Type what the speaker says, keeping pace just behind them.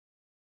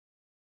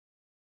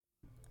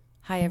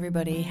Hi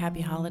everybody, happy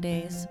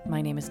holidays.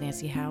 My name is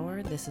Nancy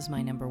Howard. This is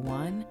my number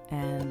one,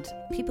 and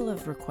people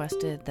have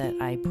requested that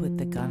I put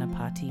the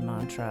Ganapati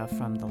mantra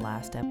from the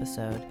last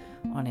episode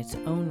on its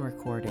own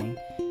recording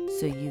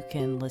so you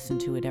can listen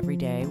to it every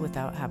day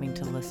without having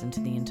to listen to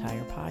the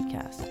entire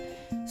podcast.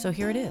 So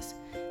here it is.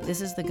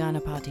 This is the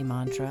Ganapati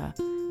mantra.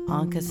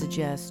 Anka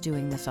suggests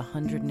doing this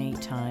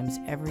 108 times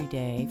every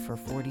day for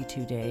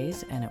 42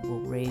 days, and it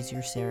will raise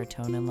your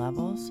serotonin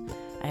levels.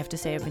 I have to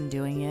say I've been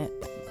doing it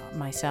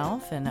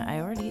myself, and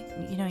I already,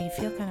 you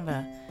feel kind of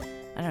I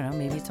don't know,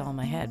 maybe it's all in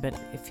my head, but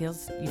you feel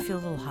a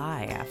little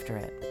high after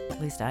it.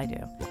 At least I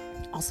do.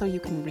 Also, you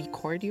can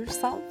record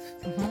yourself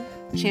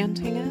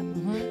chanting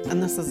it.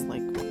 And this is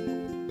like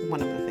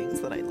one of the things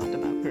that I loved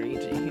about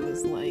Guruji. He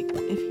was like,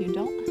 if you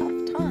don't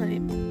have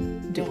time,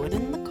 do it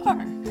in the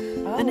car.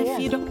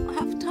 If you don't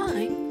have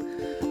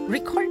time,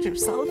 record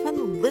yourself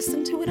and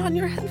listen to it on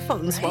your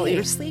headphones while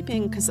you're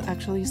sleeping. Because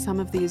actually some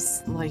of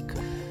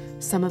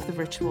the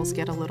rituals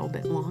get a little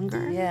bit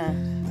longer. Yeah.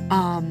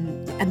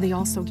 And they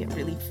also get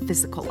really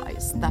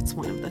physicalized. That's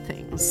one of the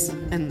things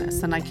in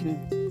this. And I can,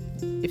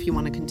 if you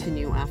want to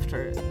continue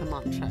after the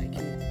mantra, I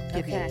can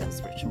give you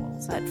those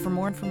rituals. But for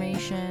more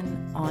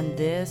information on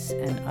this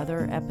and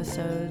other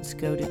episodes,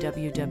 go to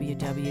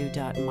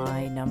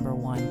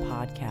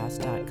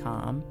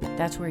www.mynumberonepodcast.com.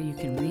 That's where you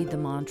can read the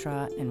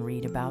mantra and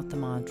read about the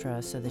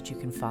mantra so that you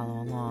can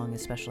follow along,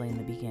 especially in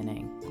the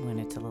beginning when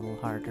it's a little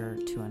harder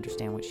to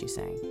understand what she's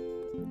saying.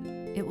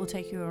 It will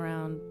take you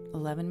around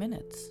 11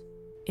 minutes.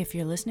 If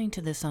you're listening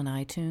to this on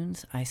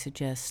iTunes, I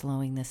suggest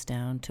slowing this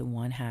down to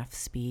 1/2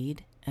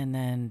 speed and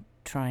then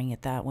trying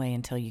it that way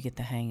until you get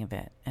the hang of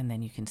it, and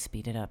then you can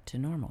speed it up to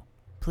normal.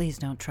 Please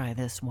don't try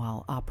this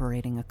while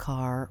operating a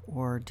car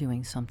or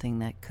doing something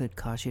that could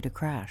cause you to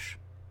crash.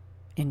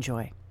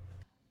 Enjoy.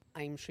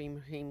 Aim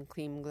Shrim Hrim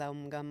Klim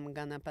Glaum Gam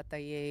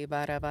Ganapataye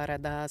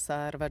Varavarada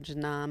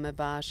Sarvajnam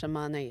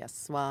Vashamanaya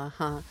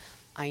Swaha.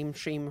 Aim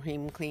Shrim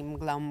Hrim Klim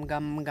Glaum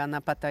Gam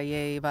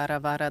Ganapataye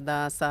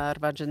Varavarada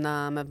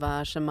Sarvajnam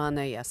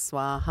Vashamanaya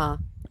Swaha.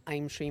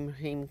 Aim Shrim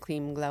Hrim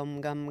Klim Glaum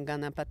Gam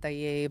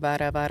Ganapataye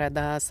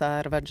Varavarada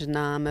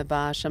Sarvajnam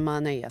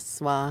Vashamanaya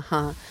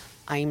Swaha.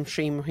 Aim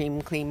Shrim Hrim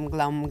Klim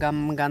Glaum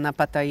Gam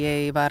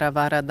Ganapataye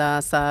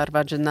Varavarada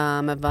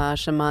Sarvajnam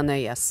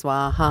Vashamanaya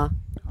Swaha.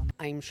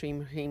 Aim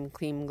Shrim Hrim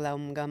Klim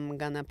Glaum Gam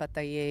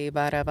Ganapataye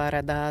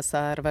Varavarada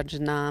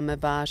Sarvajnam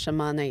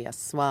Vashamanaya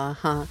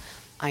Swaha.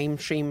 Aim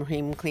Shrim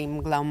Hrim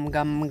Klim Glaum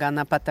Gam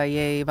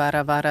Ganapataye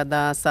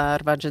Varavarada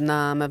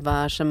Sarvajnam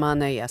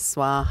Vashamanaya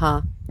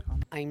Swaha.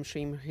 Aim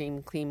Shrim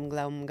Hrim Klim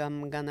Glaum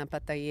Gam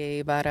Ganapataye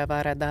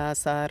Varavarada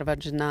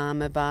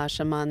Sarvajnam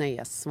Vashamanaya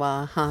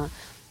Swaha.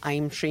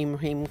 Aim Shrim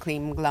Hrim Klim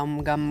Glaum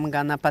Gam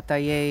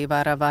Ganapataye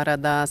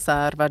Varavarada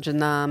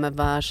Sarvajnam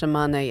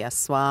Vashamanaya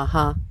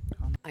Swaha.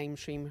 Aim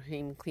Shrim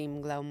Hrim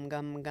Klim Glaum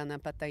Gam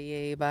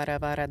Ganapataye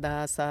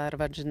Varavarada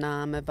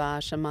Sarvajnam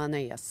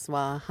Vashamanaya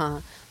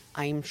Swaha.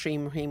 Aim Shrim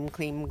Hrim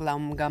Klim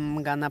Glaum Gam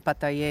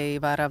Ganapataye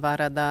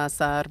Varavarada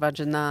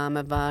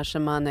Sarvajnam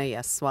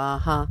Vashamanaya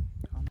Swaha.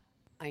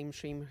 Aim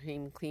Shrim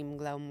Hrim Klim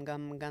Glaum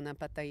Gam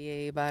Ganapataye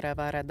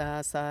Varavarada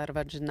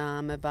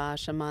Sarvajnam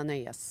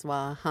Vashamanaya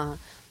Swaha.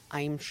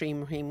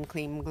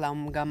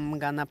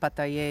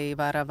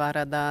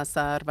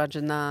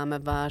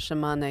 Aim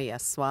Shrim Hrim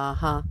Klim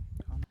Glaum Gam Ganapataye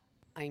Varavarada Sarvajnam Vashamanaya Swaha.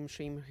 Aim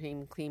Shrim Hrim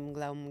Klim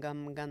Glaum Gam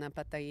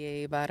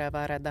Ganapataye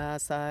Varavarada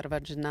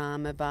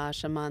Sarvajnam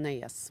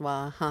Vashamanaya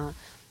Swaha.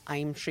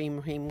 Aim Shrim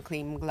Hrim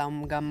Klim Glaum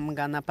Gam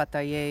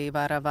Ganapataye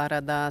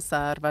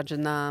Varavarada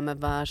Sarvajnam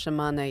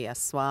Vashamanaya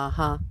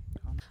Swaha.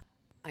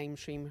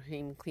 Aim Shrim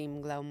Hrim Klim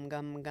Glaum Gam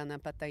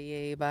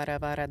Ganapataye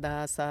Varavarada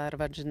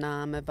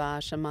Sarvajnam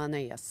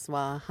Vashamanaya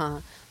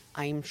Swaha.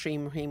 Aim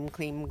Shrim Hrim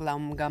Klim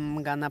Glaum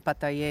Gam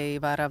Ganapataye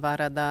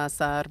Varavarada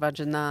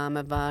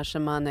Sarvajnam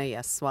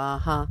Vashamanaya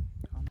Swaha.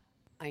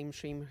 Aim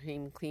Shrim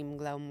Hrim Klim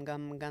Glaum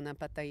Gam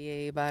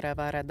Ganapataye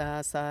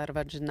Varavarada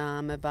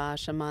Sarvajnam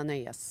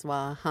Vashamanaya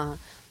Swaha.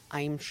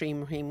 Aim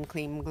Shrim Hrim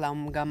Klim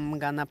Glaum Gam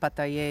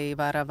Ganapataye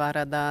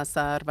Varavarada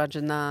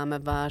Sarvajnam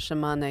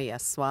Vashamanaya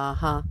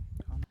Swaha.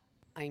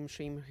 Aim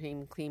Shrim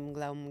Hrim Klim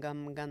Glaum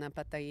Gam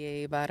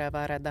Ganapataye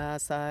Varavarada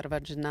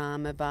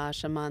Sarvajnam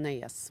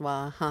Vashamanaya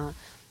Swaha.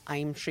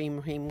 Aim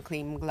Shrim Hrim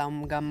Klim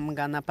Glaum Gam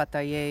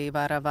Ganapataye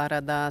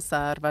Varavarada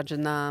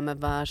Sarvajnam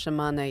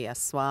Vashamanaya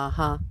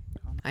Swaha.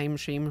 Aim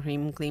Shrim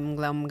Hrim Klim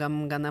Glaum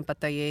Gam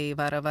Ganapataye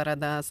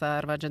Varavarada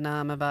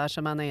Sarvajnam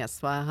Vashamanaya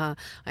Swaha.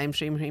 Aim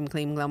Shrim Hrim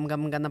Klim Glaum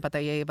Gam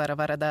Ganapataye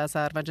Varavarada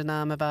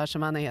Sarvajnam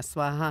Vashamanaya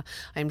Swaha.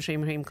 Aim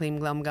Shrim Hrim Klim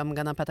Glaum Gam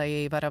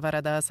Ganapataye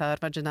Varavarada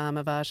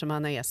Sarvajnam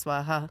Vashamanaya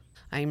Swaha.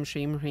 Aim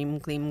Shrim Hrim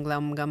Klim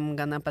Glaum Gam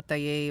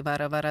Ganapataye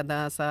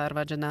Varavarada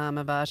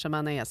Sarvajnam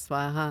Vashamanaya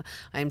Swaha.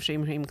 Aim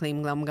Shrim Hrim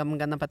Klim Glaum Gam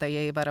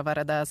Ganapataye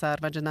Varavarada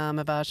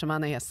Sarvajnam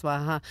Vashamanaya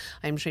Swaha.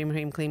 Aim Shrim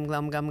Hrim Klim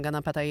Glaum Gam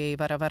Ganapataye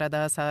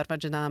Varavarada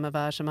Sarvajnam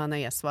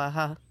Vashamanaya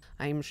Swaha.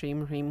 Aim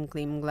Shrim Hrim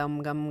Klim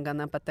Glam Gam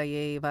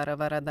Ganapataye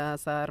Varavarada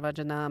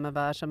Sarvajanama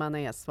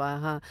Vashamanaya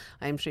Swaha.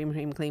 Aim Shrim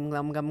Hrim Klim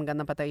Glam Gam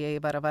Ganapataye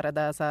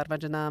Varavarada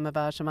Sarvajanama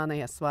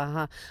Vashamanaya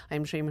Swaha.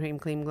 Aim Shrim Hrim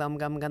Klim Glam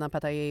Gam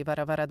Ganapataye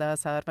Varavarada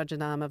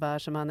Sarvajanama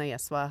Vashamanaya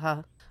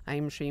Swaha.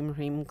 Aim Shrim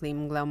Hrim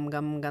Klim Glam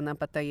Gam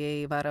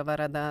Ganapataye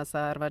Varavarada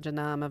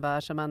Sarvajanama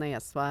Vashamanaya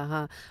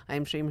Swaha.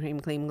 Aim Shrim Hrim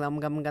Klim Glam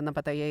Gam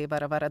Ganapataye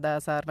Varavarada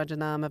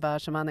Sarvajanama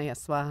Vashamanaya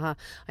Swaha.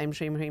 Aim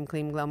Shrim Hrim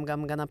Klim Glam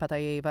Gam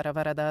Ganapataye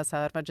Varavarada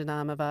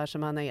Sarvajanama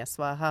Vashamanaya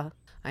Swaha.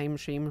 Aim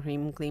Shrim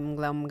Hrim Klim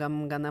Glam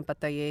Gam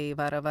Ganapataye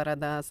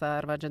Varavarada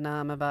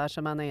Sarvajanama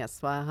Vashamanaya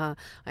Swaha.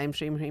 Aim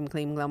Shrim Hrim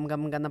Klim Glam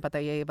Gam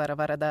Ganapataye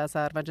Varavarada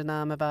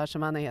Sarvajanama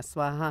Vashamanaya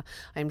Swaha.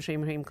 Aim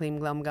Shrim Hrim Klim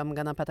Glam Gam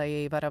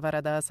Ganapataye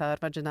Varavarada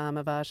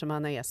Sarvajanama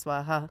Vashamanaya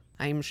Swaha.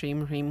 Aim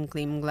Shrim Hrim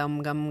Klim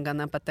Glam Gam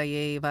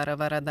Ganapataye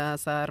Varavarada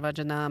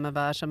Sarvajanama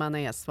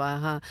Vashamanaya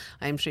Swaha.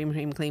 Aim Shrim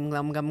Hrim Klim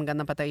Glam Gam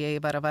Ganapataye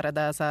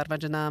Varavarada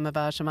Sarvajanama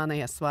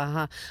Vashamanaya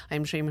Swaha.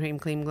 Aim Shrim Hrim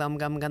Klim Glam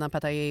Gam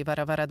Ganapataye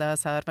Varavarada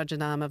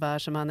Sarvajanama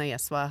Vashamanaya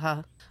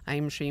Swaha.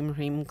 Aim Shrim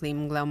Hrim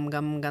Klim Glam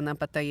Gam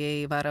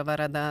Ganapataye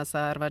Varavarada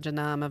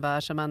Sarvajanama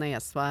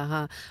Vashamanaya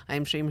Swaha.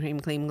 Aim Shrim Hrim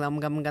Klim Glam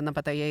Gam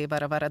Ganapataye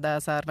Varavarada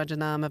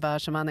Sarvajanama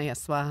Vashamanaya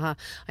Swaha.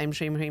 Aim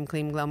Shrim Hrim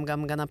Klim Glam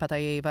Gam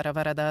Ganapataye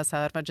Varavarada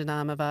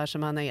Sarvajanama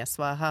Vashamanaya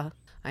Swaha.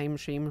 Aim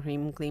Shrim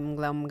Hrim Klim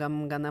Glam Gam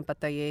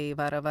Ganapataye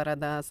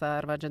Varavarada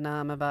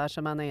Sarvajanama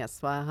Vashamanaya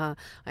Swaha.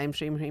 Aim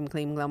Shrim Hrim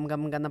Klim Glam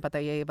Gam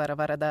Ganapataye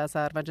Varavarada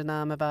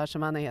Sarvajanama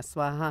Vashamanaya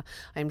Swaha.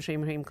 Aim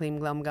Shrim Hrim Klim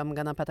Glam Gam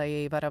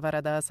Ganapataye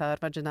Varavarada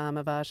Sarvajanama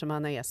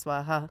Vashamanaya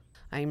Swaha.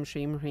 Aim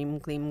Shrim Hrim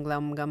Klim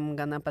Glam Gam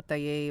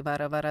Ganapataye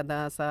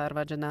Varavarada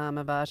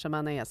Sarvajanama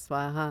Vashamanaya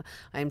Swaha.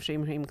 Aim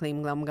Shrim Hrim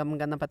Klim Glam Gam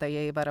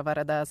Ganapataye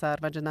Varavarada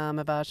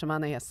Sarvajanama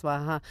Vashamanaya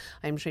Swaha.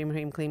 Aim Shrim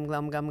Hrim Klim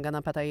Glam Gam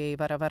Ganapataye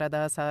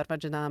Varavarada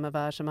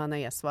Sarvajanama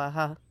Vashamanaya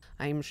Swaha.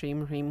 Aim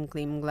Shrim Hrim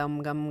Klim Glam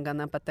Gam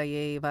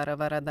Ganapataye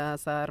Varavarada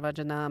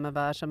Sarvajanama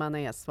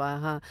Vashamanaya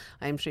Swaha.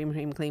 Aim Shrim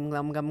Hrim Klim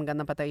Glam Gam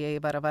Ganapataye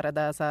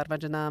Varavarada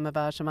Sarvajanama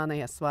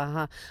Vashamanaya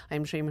Swaha. Aim Shrim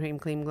Hrim Klim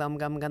Glam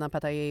Gam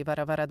Ganapataye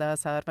Varavarada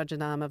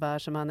Sarvajanama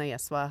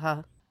Vashamanaya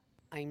Swaha.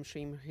 Aim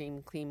Shrim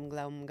Hrim Klim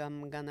Glam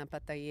Gam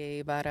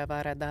Ganapataye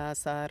Varavarada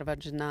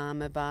Sarvajanama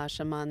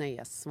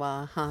Vashamanaya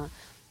Swaha.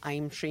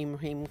 Aim Shrim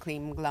Hrim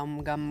Klim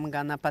Glam Gam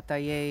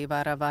Ganapataye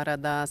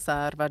Varavarada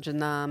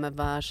Sarvajanama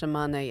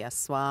Vashamanaya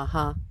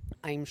Swaha.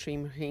 Aim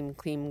Shrim Hrim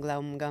Klim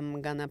Glam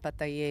Gam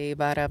Ganapataye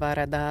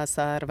Varavarada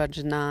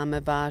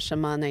Sarvajanama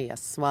Vashamanaya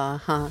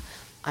Swaha.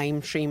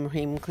 Aim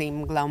Shrim Hrim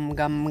Klim Glam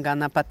Gam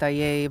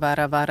Ganapataye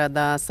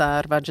Varavarada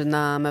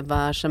Sarvajanama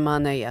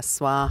Vashamanaya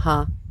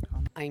Swaha.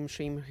 Aim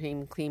Shrim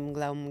Hrim Klim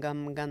Glam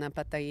Gam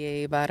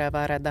Ganapataye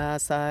Varavarada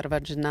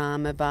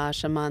Sarvajanama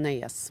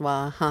Vashamanaya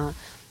Swaha.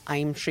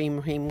 Aim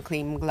Shrim Hrim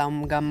Klim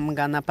Glam Gam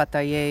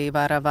Ganapataye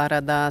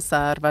Varavarada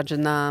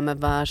Sarvajanama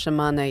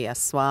Vashamanaya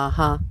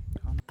Swaha.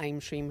 Aim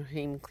Shrim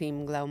Hrim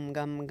Klim Glam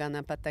Gam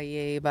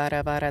Ganapataye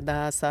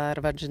Varavarada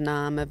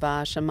Sarvajanama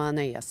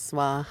Vashamanaya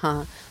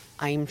Swaha.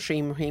 Aim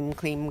Shrim Hrim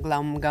Klim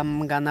Glam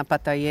Gam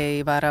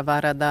Ganapataye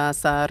Varavarada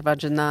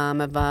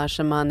Sarvajanama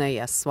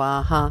Vashamanaya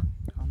Swaha.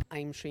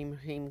 Aim Shrim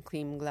Hrim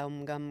Klim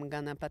Glam Gam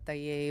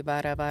Ganapataye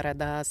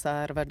Varavarada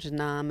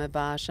Sarvajanama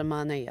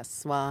Vashamanaya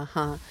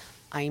Swaha.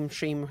 Aim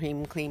Shrim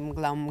Hrim Klim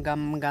Glam Gam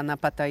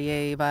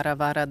Ganapataye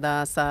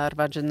Varavarada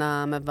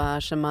Sarvajanama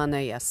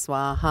Vashamanaya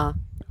Swaha.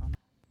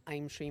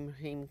 Aim Shrim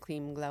Hrim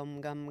Klim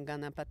Glam Gam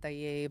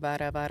Ganapataye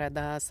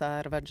Varavarada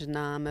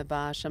Sarvajanama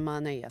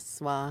Vashamanaya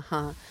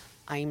Swaha.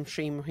 Aim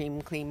Shrim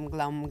Hrim Klim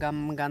Glam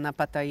Gam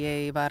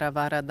Ganapataye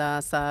Varavarada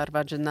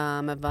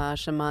Sarvajanama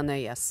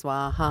Vashamanaya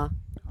Swaha.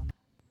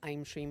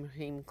 Aim Shrim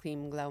Hrim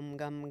Klim Glam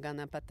Gam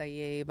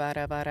Ganapataye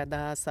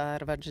Varavarada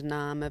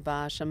Sarvajanama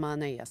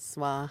Vashamanaya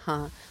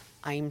Swaha.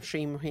 Aim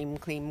Shrim Hrim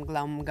Klim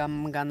Glam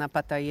Gam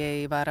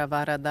Ganapataye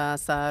Varavarada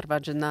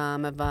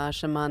Sarvajanama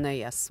Vashamanaya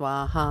Swaha.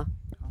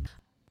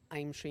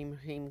 Aim Shrim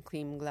Hrim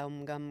Klim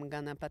Glam Gam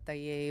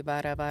Ganapataye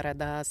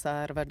Varavarada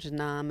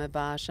Sarvajanama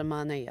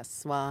Vashamanaya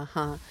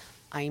Swaha.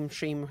 Aim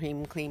Shrim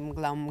Hrim Klim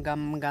Glam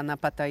Gam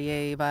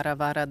Ganapataye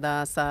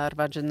Varavarada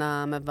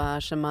Sarvajanama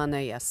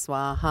Vashamanaya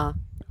Swaha.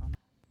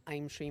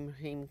 Aim Shrim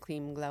Hrim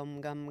Klim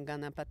Glam Gam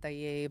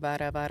Ganapataye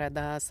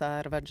Varavarada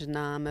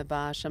Sarvajanama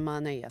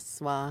Vashamanaya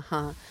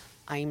Swaha.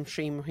 Aim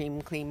Shrim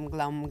Hrim Klim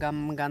Glam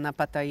Gam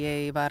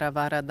Ganapataye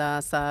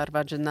Varavarada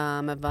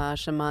Sarvajanama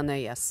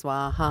Vashamanaya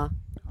Swaha.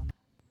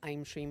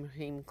 Aim Shrim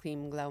Hrim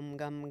Klim Glam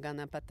Gam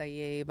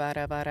Ganapataye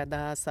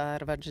Varavarada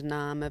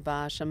Sarvajanama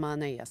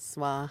Vashamanaya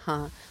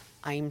Swaha.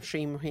 Aim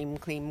Shrim Hrim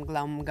Klim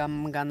Glam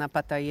Gam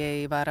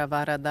Ganapataye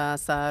Varavarada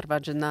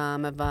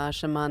Sarvajanama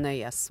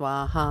Vashamanaya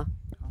Swaha.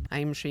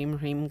 Aim Shrim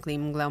Hrim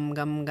Klim Glam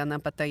Gam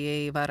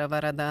Ganapataye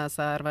Varavarada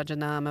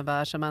Sarvajanama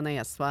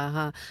Vashamanaya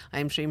Swaha.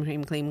 Aim Shrim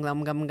Hrim Klim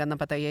Glam Gam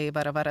Ganapataye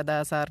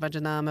Varavarada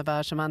Sarvajanama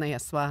Vashamanaya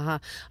Swaha.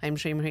 Aim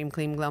Shrim Hrim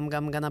Klim Glam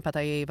Gam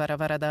Ganapataye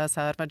Varavarada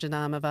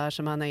Sarvajanama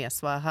Vashamanaya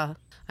Swaha.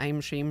 Aim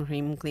Shrim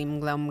Hrim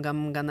Klim Glam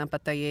Gam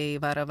Ganapataye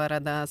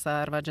Varavarada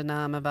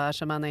Sarvajanama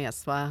Vashamanaya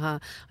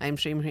Swaha. Aim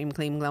Shrim Hrim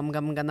Klim Glam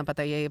Gam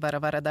Ganapataye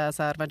Varavarada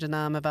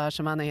Sarvajanama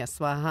Vashamanaya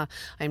Swaha.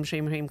 Aim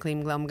Shrim Hrim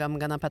Klim Glam Gam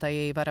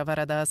Ganapataye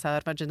Varavarada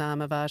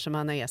Sarvajanama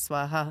Vashamanaya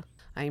Swaha.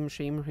 Aim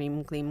Shrim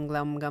Hrim Klim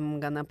Glam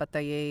Gam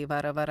Ganapataye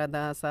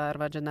Varavarada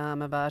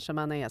Sarvajanama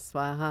Vashamanaya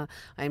Swaha.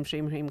 Aim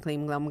Shrim Hrim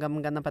Klim Glam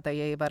Gam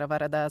Ganapataye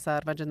Varavarada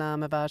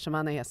Sarvajanama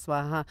Vashamanaya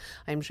Swaha.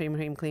 Aim Shrim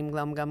Hrim Klim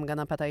Glam Gam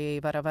Ganapataye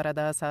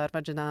Varavarada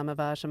Sarvajanama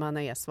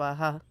Vashamanaya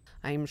Swaha.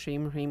 Aim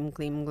Shrim Hrim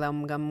Klim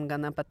Glam Gam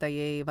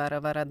Ganapataye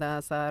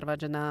Varavarada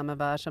Sarvajanama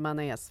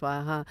Vashamanaya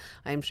Swaha.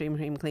 Aim Shrim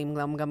Hrim Klim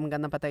Glam Gam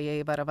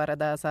Ganapataye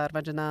Varavarada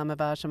Sarvajanama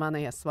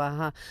Vashamanaya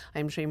Swaha.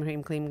 Aim Shrim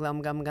Hrim Klim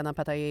Glam Gam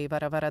Ganapataye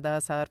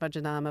Varavarada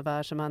Sarvajanama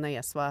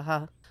Vashamanaya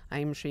Swaha.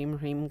 Aim Shrim Hrim Klim Glam Gam Ganapataye Varavarada Sarvajanama Vashamanaya Swaha. Aim Shrim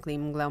Hrim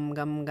Klim Glam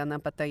Gam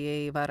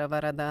Ganapataye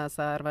Varavarada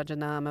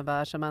Sarvajanama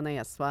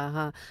Vashamanaya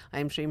Swaha.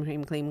 Aim Shrim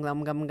Hrim Klim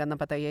Glam Gam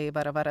Ganapataye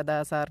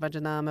Varavarada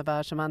Sarvajanama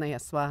Vashamanaya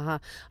Swaha.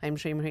 Aim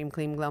Shrim Hrim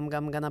Klim Glam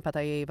Gam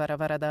Ganapataye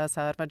Varavarada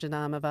Sarvajanama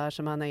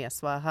Vashamanaya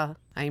Swaha.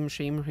 Aim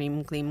Shrim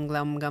Hrim Klim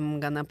Glam Gam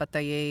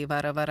Ganapataye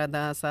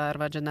Varavarada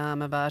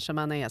Sarvajanama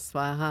Vashamanaya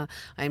Swaha.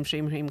 Aim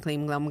Shrim Hrim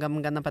Klim Glam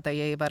Gam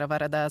Ganapataye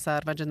Varavarada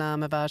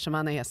Sarvajanama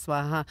Vashamanaya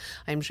Swaha.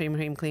 Aim Shrim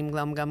Hrim Klim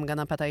Glam Gam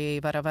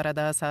Ganapataye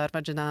Varavarada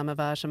Sarvajanama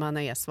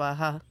Vashamanaya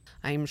Swaha.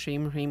 Aim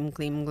Shrim Hrim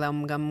Klim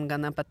Glam Gam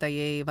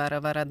Ganapataye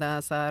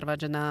Varavarada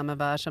Sarvajanama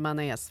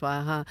Vashamanaya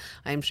Swaha.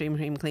 Aim Shrim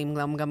Hrim Klim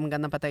Glam Gam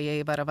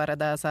Ganapataye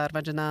Varavarada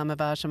Sarvajanama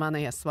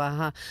Vashamanaya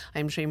Swaha.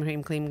 Aim Shrim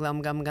Hrim Klim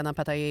Glam Gam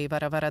Ganapataye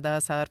Varavarada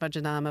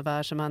Sarvajanama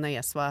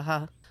Vashamanaya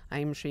Swaha.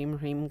 Aim Shrim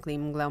Hrim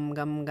Klim Glam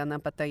Gam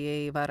Ganapataye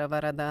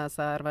Varavarada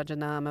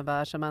Sarvajanama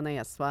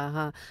Vashamanaya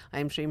Swaha.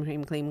 Aim Shrim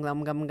Hrim Klim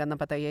Glam Gam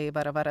Ganapataye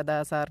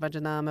Varavarada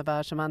Sarvajanama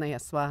Vashamanaya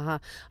Swaha.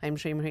 Aim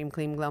Shrim Hrim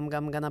Klim Glam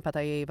Gam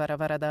Ganapataye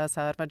Varavarada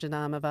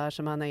Sarvajanama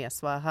Vashamanaya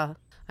Swaha.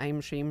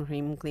 Aim Shrim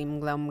Hrim Klim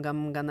Glam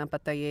Gam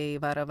Ganapataye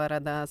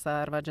Varavarada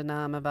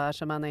Sarvajanama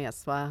Vashamanaya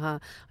Swaha.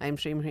 Aim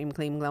Shrim Hrim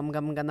Klim Glam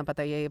Gam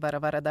Ganapataye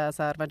Varavarada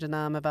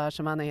Sarvajanama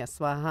Vashamanaya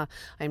Swaha.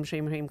 Aim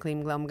Shrim Hrim Klim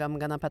Glam Gam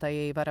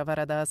Ganapataye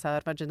Varavarada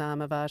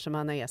Sarvajanama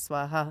Vashamanaya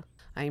Swaha.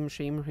 Aim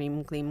Shrim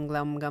Hrim Klim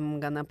Glam Gam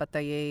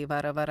Ganapataye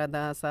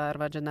Varavarada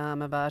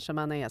Sarvajanama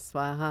Vashamanaya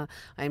Swaha.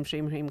 Aim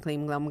Shrim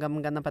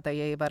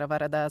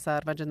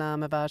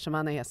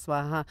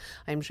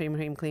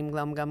Hrim Klim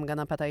Glam Gam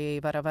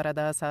Ganapataye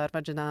Varavarada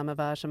Sarvajanama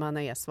Vashamanaya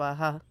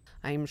Swaha.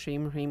 Aim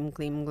Shrim Hrim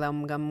Klim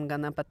Glam Gam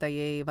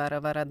Ganapataye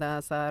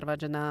Varavarada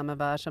Sarvajanama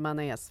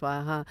Vashamanaya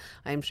Swaha.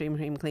 Aim Shrim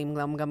Hrim Klim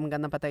Glam Gam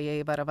Ganapataye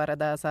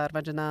Varavarada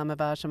Sarvajanama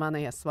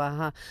Vashamanaya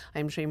Swaha.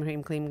 Aim Shrim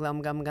Hrim Klim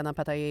Glam Gam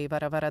Ganapataye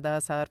Varavarada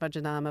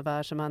Sarvajanama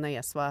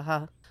Vashamanaya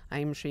Swaha.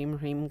 Aim Shrim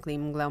Hrim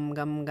Klim Glam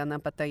Gam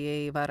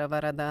Ganapataye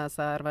Varavarada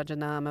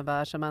Sarvajanama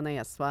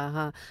Vashamanaya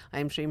Swaha.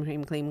 Aim Shrim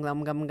Hrim Klim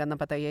Glam Gam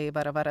Ganapataye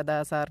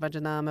Varavarada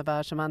Sarvajanama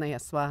Vashamanaya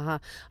Swaha.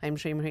 Aim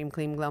Shrim Hrim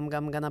Klim Glam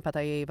Gam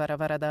Ganapataye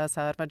Varavarada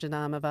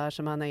Sarvajanama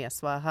Vashamanaya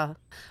Swaha.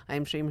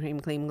 Aim Shrim Hrim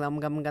Klim Glam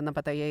Gam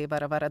Ganapataye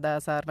Varavarada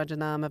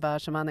Sarvajanama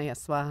Vashamanaya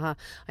Swaha.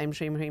 Aim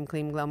Shrim Hrim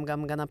Klim Glam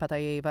Gam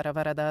Ganapataye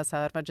Varavarada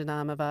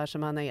Sarvajanama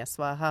Vashamanaya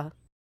Swaha.